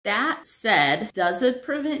That said, does it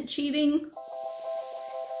prevent cheating?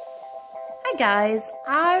 Hi guys,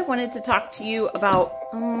 I wanted to talk to you about,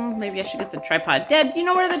 maybe I should get the tripod. Dad, do you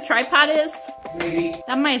know where the tripod is? Maybe.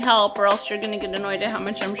 That might help, or else you're gonna get annoyed at how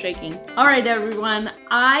much I'm shaking. All right, everyone,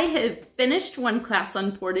 I have finished one class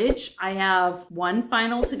on Portage. I have one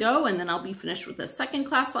final to go, and then I'll be finished with the second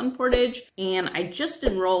class on Portage, and I just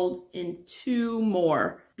enrolled in 2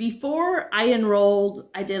 more. Before I enrolled,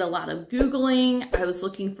 I did a lot of Googling. I was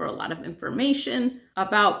looking for a lot of information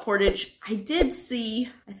about Portage. I did see,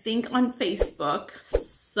 I think on Facebook,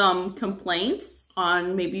 some complaints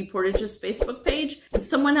on maybe Portage's Facebook page. And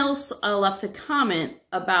someone else left a comment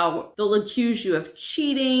about they'll accuse you of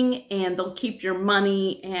cheating and they'll keep your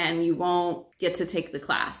money and you won't get to take the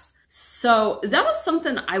class. So that was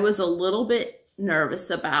something I was a little bit nervous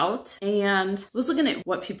about, and was looking at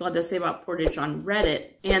what people had to say about Portage on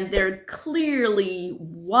Reddit, and there clearly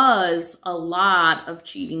was a lot of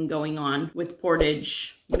cheating going on with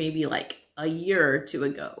Portage maybe like a year or 2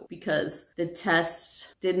 ago, because the test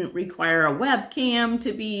didn't require a webcam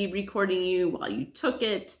to be recording you while you took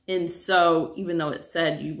it. And so even though it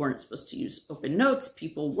said you weren't supposed to use open notes,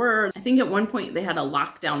 people were. I think at one point they had a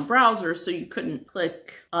lockdown browser so you couldn't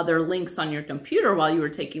click other links on your computer while you were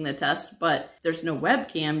taking the test, but there's no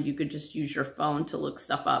webcam, you could just use your phone to look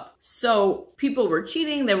stuff up. So people were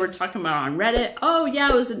cheating. They were talking about on Reddit, oh yeah,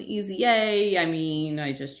 it was an easy A. I mean,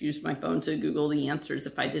 I just used my phone to Google the answers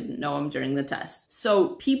if I didn't know them during the test. So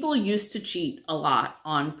people used to cheat a lot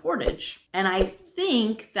on Portage. And I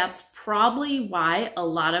think that's probably why a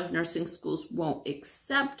lot of nursing schools won't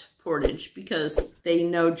accept Portage, because they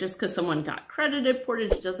know just because someone got credited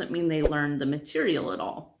Portage doesn't mean they learned the material at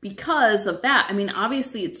all. Because of that, I mean,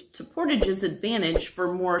 obviously it's to Portage's advantage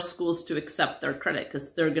for more schools to accept their credit,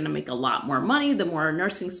 because they're going to make a lot more money the more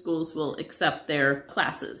nursing schools will accept their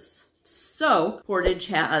classes. So Portage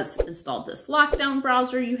has installed this lockdown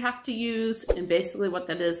browser you have to use, and basically what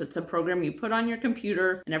that is, it's a program you put on your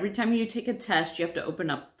computer, and every time you take a test you have to open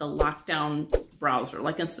up the lockdown browser.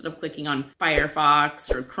 Like instead of clicking on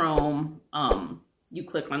Firefox or Chrome, you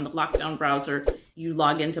click on the lockdown browser, you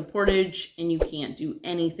log into Portage, and you can't do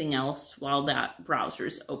anything else while that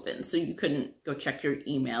browser's open. So you couldn't go check your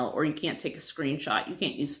email, or you can't take a screenshot, you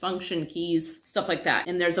can't use function keys, stuff like that.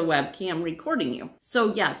 And there's a webcam recording you.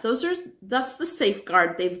 So yeah, that's the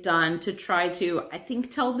safeguard they've done to try to, I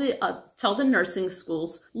think, tell the nursing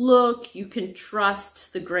schools, look, you can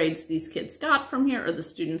trust the grades these kids got from here, or the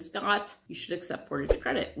students got. You should accept Portage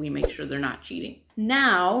credit. We make sure they're not cheating.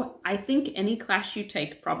 Now, I think any class you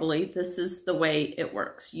take, probably this is the way it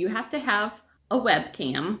works. You have to have a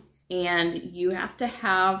webcam, and you have to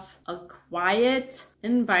have a quiet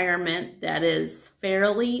environment that is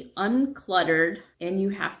fairly uncluttered, and you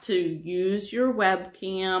have to use your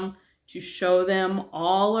webcam to show them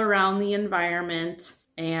all around the environment,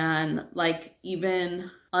 and like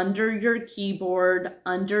even under your keyboard,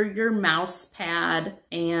 under your mouse pad.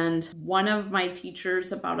 And one of my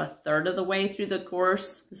teachers, about a third of the way through the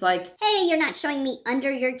course, is like, hey, you're not showing me under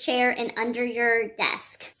your chair and under your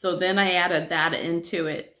desk. So then I added that into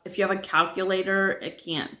it. If you have a calculator, it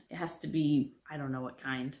has to be, I don't know what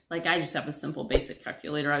kind. Like I just have a simple basic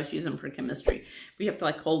calculator I was using for chemistry. But you have to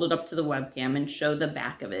like hold it up to the webcam and show the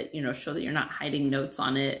back of it, you know, show that you're not hiding notes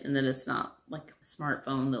on it, and that it's not like a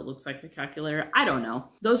smartphone that looks like a calculator. I don't know.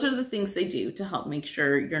 Those are the things they do to help make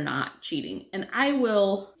sure you're not cheating. And I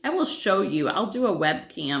will show you, I'll do a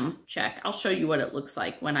webcam check. I'll show you what it looks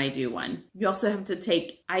like when I do one. You also have to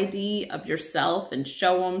take ID of yourself and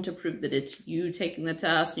show them to prove that it's you taking the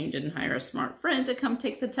test and you didn't hire a smart friend to come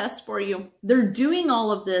take the test for you. They're doing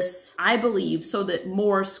all of this, I believe, so that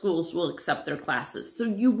more schools will accept their classes. So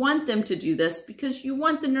you want them to do this because you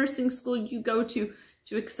want the nursing school you go to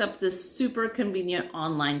accept this super convenient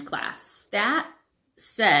online class. That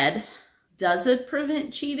said, does it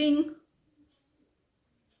prevent cheating?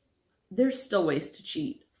 There's still ways to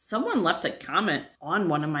cheat. Someone left a comment on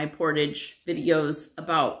one of my Portage videos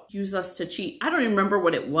about use us to cheat. I don't even remember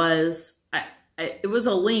what it was. It was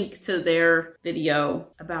a link to their video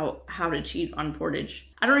about how to cheat on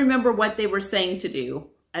Portage. I don't remember what they were saying to do.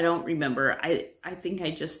 I don't remember. I think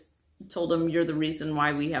I just told them you're the reason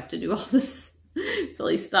why we have to do all this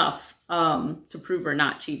silly stuff to prove we're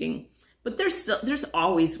not cheating. But there's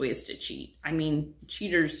always ways to cheat. I mean,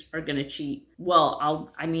 cheaters are gonna cheat. Well,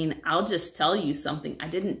 I'll just tell you something. I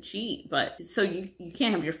didn't cheat, but so you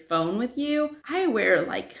can't have your phone with you. I wear,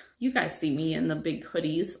 like, you guys see me in the big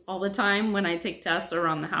hoodies all the time when I take tests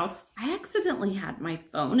around the house. I accidentally had my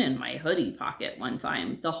phone in my hoodie pocket one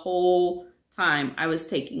time, the whole time I was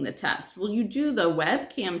taking the test. Well, you do the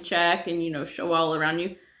webcam check and, you know, show all around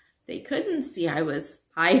you. They couldn't see I was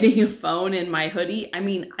hiding a phone in my hoodie. I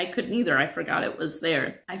mean, I couldn't either. I forgot it was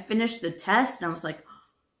there. I finished the test and I was like,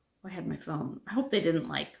 oh, I had my phone. I hope they didn't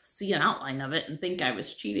like see an outline of it and think I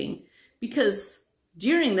was cheating, because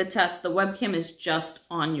during the test, the webcam is just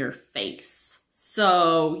on your face.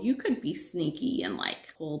 So you could be sneaky and like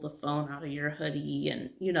pull the phone out of your hoodie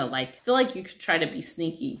and, you know, like feel like you could try to be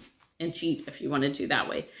sneaky and cheat if you wanted to that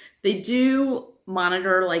way. They do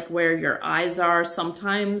monitor like where your eyes are.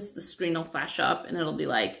 Sometimes the screen will flash up and it'll be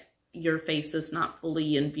like your face is not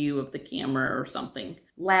fully in view of the camera or something.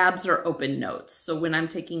 Labs are open notes. So when I'm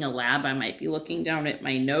taking a lab, I might be looking down at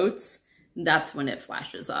my notes. That's when it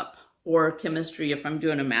flashes up. Or chemistry, if I'm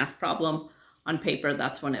doing a math problem on paper,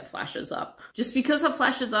 that's when it flashes up. Just because it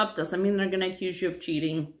flashes up doesn't mean they're gonna accuse you of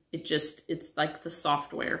cheating. It's like the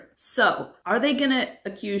software. So are they gonna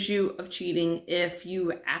accuse you of cheating if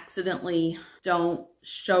you accidentally don't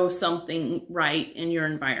show something right in your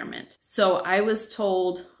environment? So I was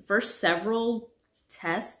told first several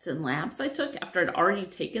tests and labs I took, after I'd already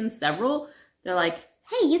taken several, they're like,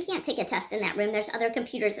 hey, you can't take a test in that room. There's other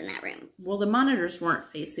computers in that room. Well, the monitors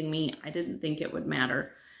weren't facing me. I didn't think it would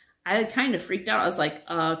matter. I had kind of freaked out. I was like,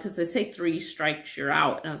 because they say 3 strikes, you're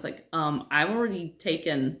out. And I was like, I've already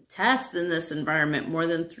taken tests in this environment more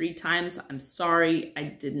than 3 times. I'm sorry. I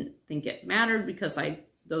didn't think it mattered because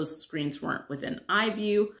those screens weren't within eye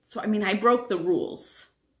view. So, I mean, I broke the rules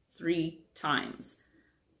 3 times.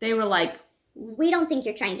 They were like, we don't think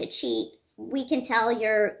you're trying to cheat. We can tell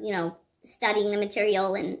you're, studying the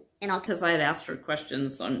material and all. Because I had asked her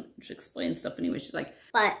questions on, she explained stuff anyway. She's like,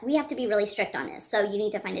 but we have to be really strict on this. So you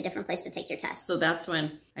need to find a different place to take your test. So that's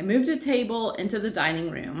when I moved a table into the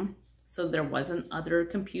dining room. So there wasn't other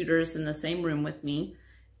computers in the same room with me.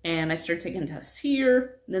 And I started taking tests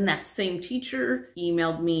here. Then that same teacher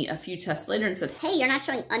emailed me a few tests later and said, hey, you're not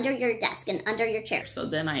showing under your desk and under your chair. So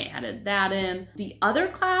then I added that in. The other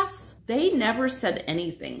class, they never said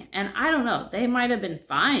anything. And I don't know, they might have been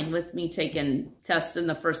fine with me taking tests in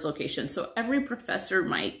the first location. So every professor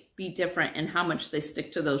might be different in how much they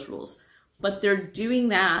stick to those rules. But they're doing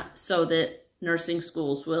that so that nursing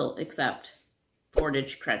schools will accept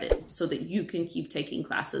Portage credit so that you can keep taking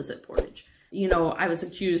classes at Portage. I was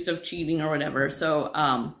accused of cheating or whatever.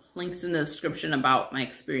 So links in the description about my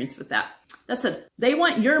experience with that. That's it. They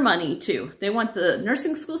want your money too. They want the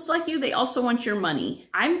nursing schools like you. They also want your money.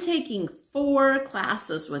 I'm taking 4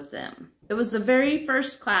 classes with them. It was the very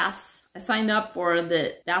first class I signed up for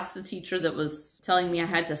that's the teacher that was telling me I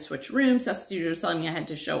had to switch rooms. That's the teacher telling me I had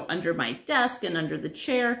to show under my desk and under the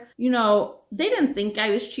chair. They didn't think I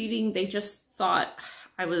was cheating. They just thought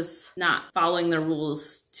I was not following the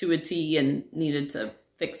rules to a T and needed to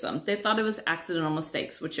fix them. They thought it was accidental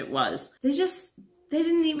mistakes, which it was. They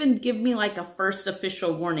didn't even give me like a first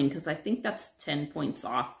official warning, because I think that's 10 points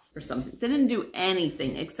off or something. They didn't do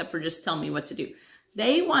anything except for just tell me what to do.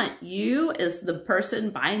 They want you as the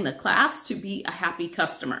person buying the class to be a happy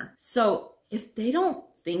customer. So if they don't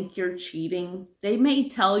think you're cheating, they may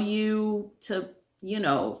tell you to, you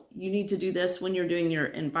need to do this when you're doing your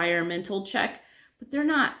environmental check. But they're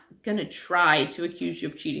not going to try to accuse you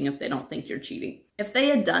of cheating if they don't think you're cheating. If they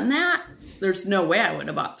had done that, there's no way I would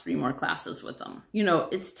have bought 3 more classes with them.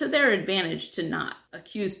 It's to their advantage to not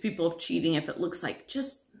accuse people of cheating if it looks like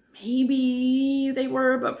just maybe they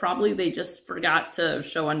were, but probably they just forgot to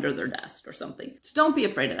show under their desk or something. So don't be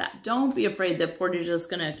afraid of that. Don't be afraid that Portage is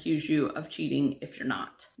going to accuse you of cheating if you're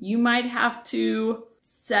not. You might have to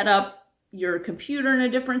set up your computer in a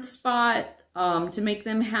different spot to make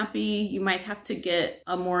them happy. You might have to get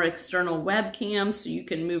a more external webcam so you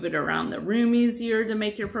can move it around the room easier to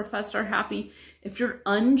make your professor happy. If you're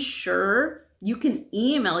unsure, you can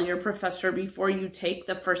email your professor before you take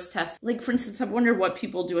the first test. Like, for instance, I've wondered what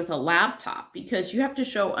people do with a laptop, because you have to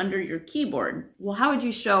show under your keyboard. Well, how would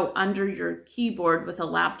you show under your keyboard with a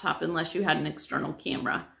laptop unless you had an external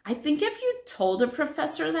camera? I think if you told a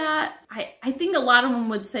professor that, I think a lot of them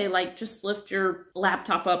would say, like, just lift your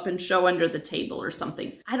laptop up and show under the table or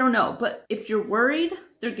something. I don't know, but if you're worried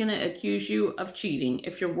they're gonna accuse you of cheating,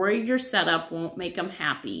 if you're worried your setup won't make them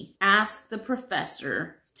happy, ask the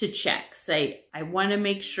professor to check. Say, I want to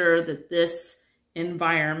make sure that this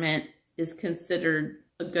environment is considered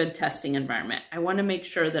a good testing environment. I want to make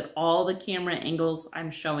sure that all the camera angles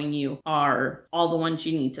I'm showing you are all the ones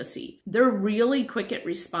you need to see. They're really quick at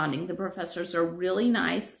responding. The professors are really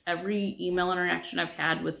nice. Every email interaction I've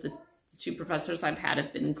had with the 2 professors I've had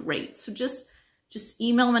have been great. So just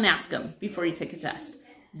email them and ask them before you take a test.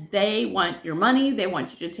 They want your money. They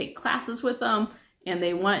want you to take classes with them. And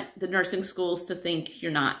they want the nursing schools to think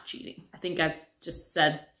you're not cheating. I think I've just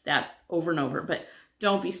said that over and over, but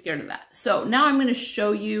Don't be scared of that. So now I'm going to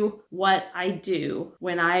show you what I do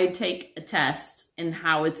when I take a test and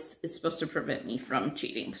how it's supposed to prevent me from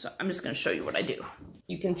cheating. So I'm just going to show you what I do.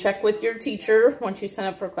 You can check with your teacher once you sign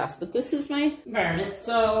up for a class, but this is my environment.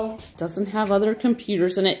 So it doesn't have other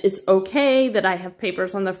computers in it. It's okay that I have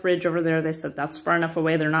papers on the fridge over there. They said that's far enough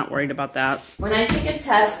away. They're not worried about that. When I take a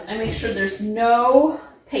test, I make sure there's no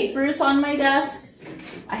papers on my desk.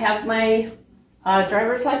 I have my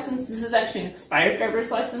driver's license. This is actually an expired driver's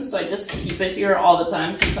license, so I just keep it here all the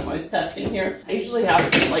time since I'm always testing here. I usually have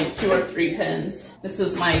like 2 or 3 pens. This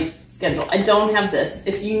is my schedule. I don't have this.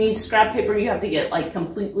 If you need scrap paper, you have to get like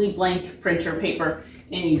completely blank printer paper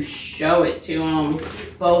and you show it to them,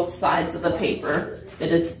 both sides of the paper,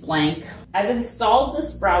 that it's blank. I've installed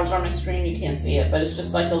this browser on my screen. You can't see it, but it's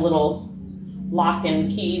just like a little lock and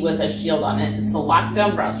key with a shield on it. It's the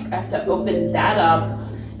lockdown browser. I have to open that up.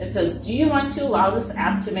 It says, do you want to allow this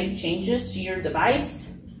app to make changes to your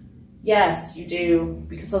device? Yes, you do,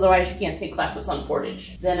 because otherwise you can't take classes on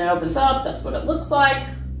Portage. Then it opens up, that's what it looks like.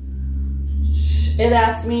 It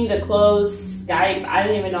asks me to close Skype. I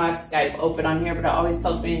don't even know I have Skype open on here, but it always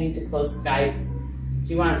tells me I need to close Skype. Do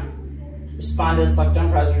you want to respond to this lockdown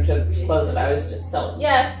browser to close it? I always just tell it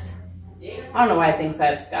yes. I don't know why it thinks I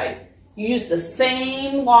have Skype. You use the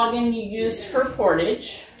same login you use for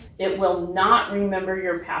Portage. It will not remember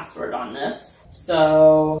your password on this.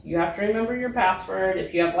 So you have to remember your password.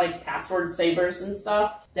 If you have like password savers and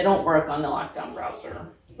stuff, they don't work on the lockdown browser.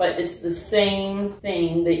 But it's the same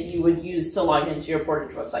thing that you would use to log into your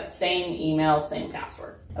Portage website. Same email, same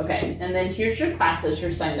password. Okay, and then here's your classes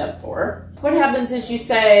you're signed up for. What happens is you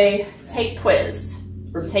say, take quiz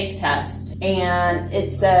or take test. And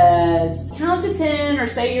it says, count to 10 or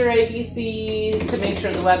say your ABCs to make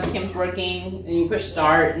sure the webcam's working. And you push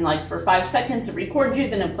start, and like for 5 seconds it records you,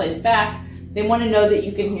 then it plays back. They want to know that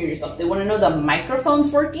you can hear yourself. They want to know the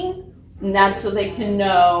microphone's working, and that's so they can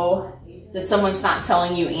know that someone's not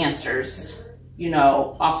telling you answers, you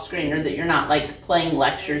know, off screen, or that you're not like playing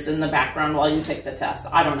lectures in the background while you take the test.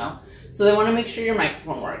 I don't know. So they want to make sure your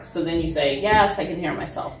microphone works. So then you say, yes, I can hear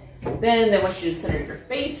myself. Then they want you to center your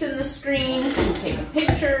face in the screen and take a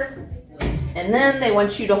picture. And then they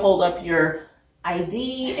want you to hold up your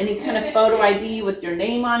ID, any kind of photo ID with your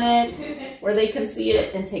name on it, where they can see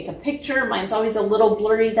it, and take a picture. Mine's always a little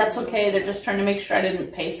blurry. That's okay. They're just trying to make sure I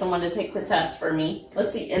didn't pay someone to take the test for me.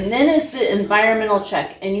 Let's see. And then is the environmental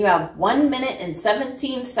check. And you have 1 minute and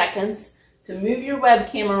 17 seconds to move your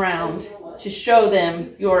webcam around to show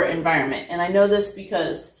them your environment. And I know this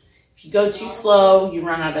because if you go too slow, you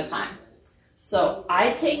run out of time. So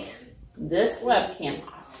I take this webcam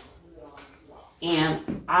off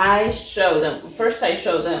and I show them, first I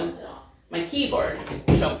show them my keyboard.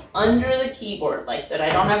 I show them under the keyboard like that. I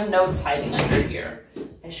don't have notes hiding under here.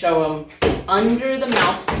 I show them under the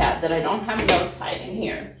mouse pad that I don't have notes hiding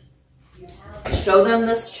here. I show them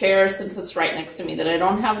this chair since it's right next to me that I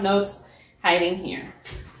don't have notes hiding here.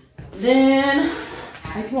 Then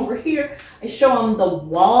I come over here, I show them the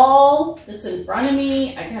wall that's in front of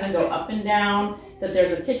me. I kind of go up and down, that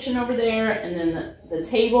there's a kitchen over there, and then the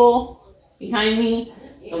table behind me,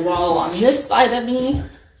 the wall on this side of me.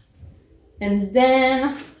 And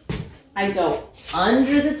then I go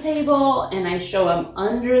under the table, and I show them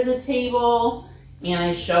under the table, and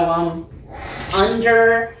I show them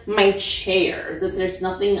under my chair, that there's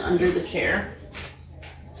nothing under the chair.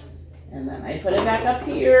 And then I put it back up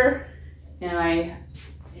here, and I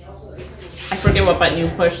forget what button you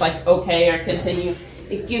push, like OK or continue.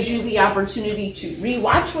 It gives you the opportunity to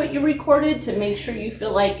rewatch what you recorded to make sure you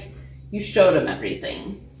feel like you showed them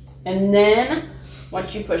everything. And then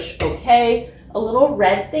once you push OK, a little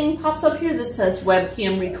red thing pops up here that says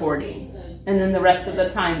webcam recording. And then the rest of the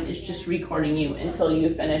time is just recording you until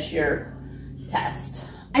you finish your test.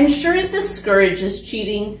 I'm sure it discourages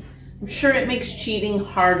cheating. I'm sure it makes cheating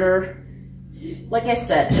harder. Like I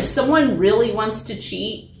said, if someone really wants to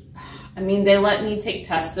cheat, I mean, they let me take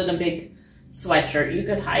tests in a big sweatshirt. You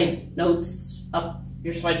could hide notes up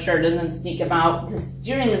your sweatshirt and then sneak them out, because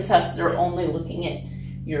during the test, they're only looking at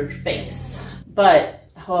your face. But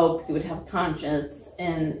I hope you would have conscience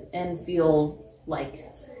and feel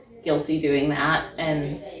like guilty doing that.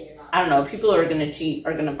 And I don't know, people who are going to cheat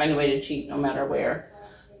are going to find a way to cheat no matter where.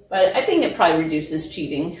 But I think it probably reduces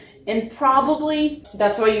cheating. And probably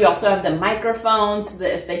that's why you also have the microphone, so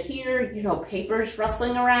that if they hear, you know, papers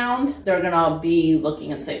rustling around, they're going to be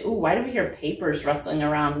looking and say, ooh, why do we hear papers rustling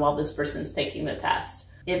around while this person's taking the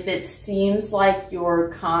test? If it seems like you're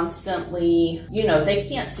constantly, you know, they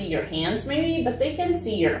can't see your hands maybe, but they can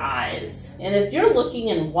see your eyes. And if you're looking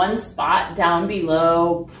in one spot down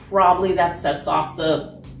below, probably that sets off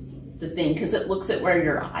the the thing because it looks at where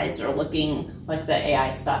your eyes are looking, like the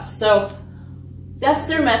AI stuff. So that's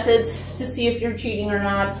their methods to see if you're cheating or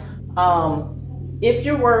not. If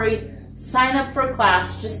you're worried, sign up for a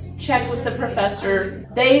class, just check with the professor.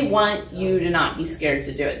 They want you to not be scared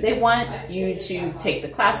to do it. They want you to take the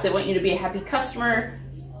class. They want you to be a happy customer.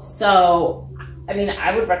 So, I mean,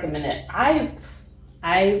 I would recommend it.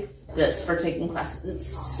 I've this for taking classes.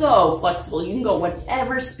 It's so flexible. You can go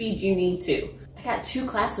whatever speed you need to. I got 2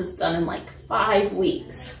 classes done in like 5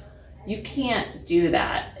 weeks. You can't do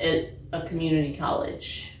that at a community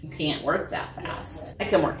college. You can't work that fast. I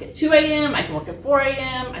can work at 2 a.m., I can work at 4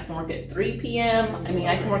 a.m., I can work at 3 p.m. I mean,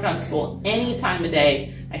 I can work on school any time of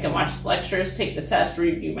day. I can watch the lectures, take the test,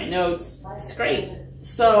 review my notes. It's great.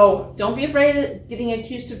 So don't be afraid of getting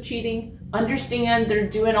accused of cheating. Understand they're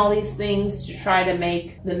doing all these things to try to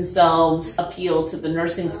make themselves appeal to the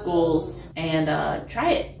nursing schools, and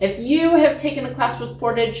try it. If you have taken a class with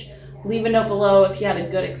Portage, leave a note below if you had a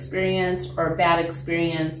good experience or a bad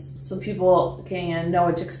experience, so people can know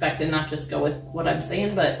what to expect and not just go with what I'm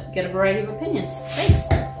saying, but get a variety of opinions.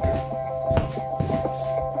 Thanks.